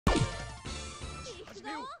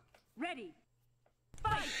Ready.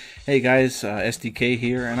 Hey guys, SDK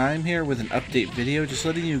here, and I'm here with an update video just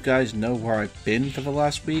letting you guys know where I've been for the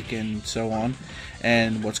last week and so on,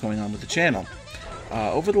 and what's going on with the channel.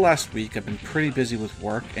 Over the last week I've been pretty busy with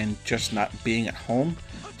work and just not being at home,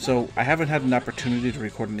 so I haven't had an opportunity to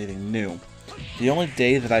record anything new. The only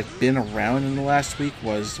day that I've been around in the last week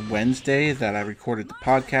was Wednesday that I recorded the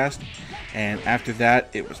podcast, and after that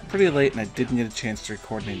it was pretty late and I didn't get a chance to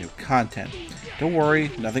record any new content. Don't worry,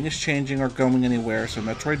 nothing is changing or going anywhere, so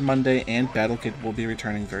Metroid Monday and BattleKit will be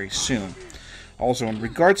returning very soon. Also, in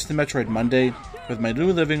regards to Metroid Monday, with my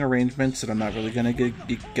new living arrangements that I'm not really going to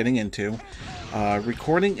be getting into,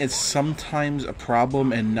 recording is sometimes a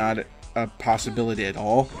problem and not a possibility at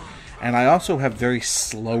all. And I also have very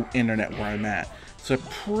slow internet where I'm at, so it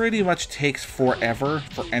pretty much takes forever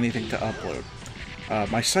for anything to upload.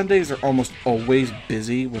 My Sundays are almost always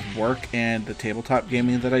busy with work and the tabletop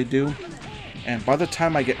gaming that I do, and by the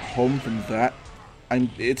time I get home from that,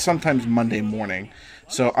 it's sometimes Monday morning,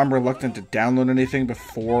 so I'm reluctant to download anything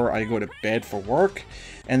before I go to bed for work,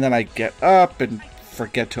 and then I get up and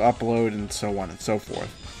forget to upload and so on and so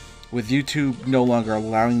forth. With YouTube no longer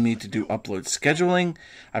allowing me to do upload scheduling,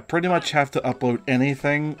 I pretty much have to upload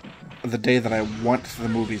anything the day that I want the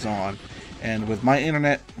movies on, and with my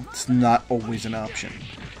internet, it's not always an option.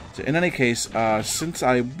 So in any case, since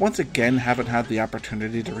I once again haven't had the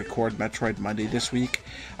opportunity to record Metroid Monday this week,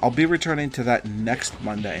 I'll be returning to that next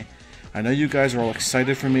Monday. I know you guys are all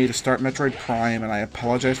excited for me to start Metroid Prime, and I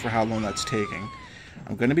apologize for how long that's taking.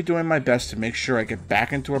 I'm going to be doing my best to make sure I get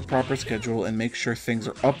back into a proper schedule and make sure things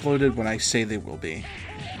are uploaded when I say they will be.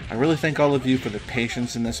 I really thank all of you for the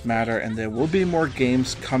patience in this matter, and there will be more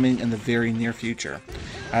games coming in the very near future.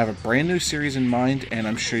 I have a brand new series in mind, and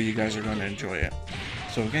I'm sure you guys are going to enjoy it.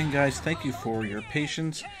 So again guys, thank you for your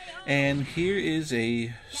patience, and here is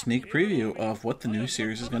a sneak preview of what the new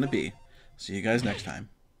series is going to be. See you guys next time.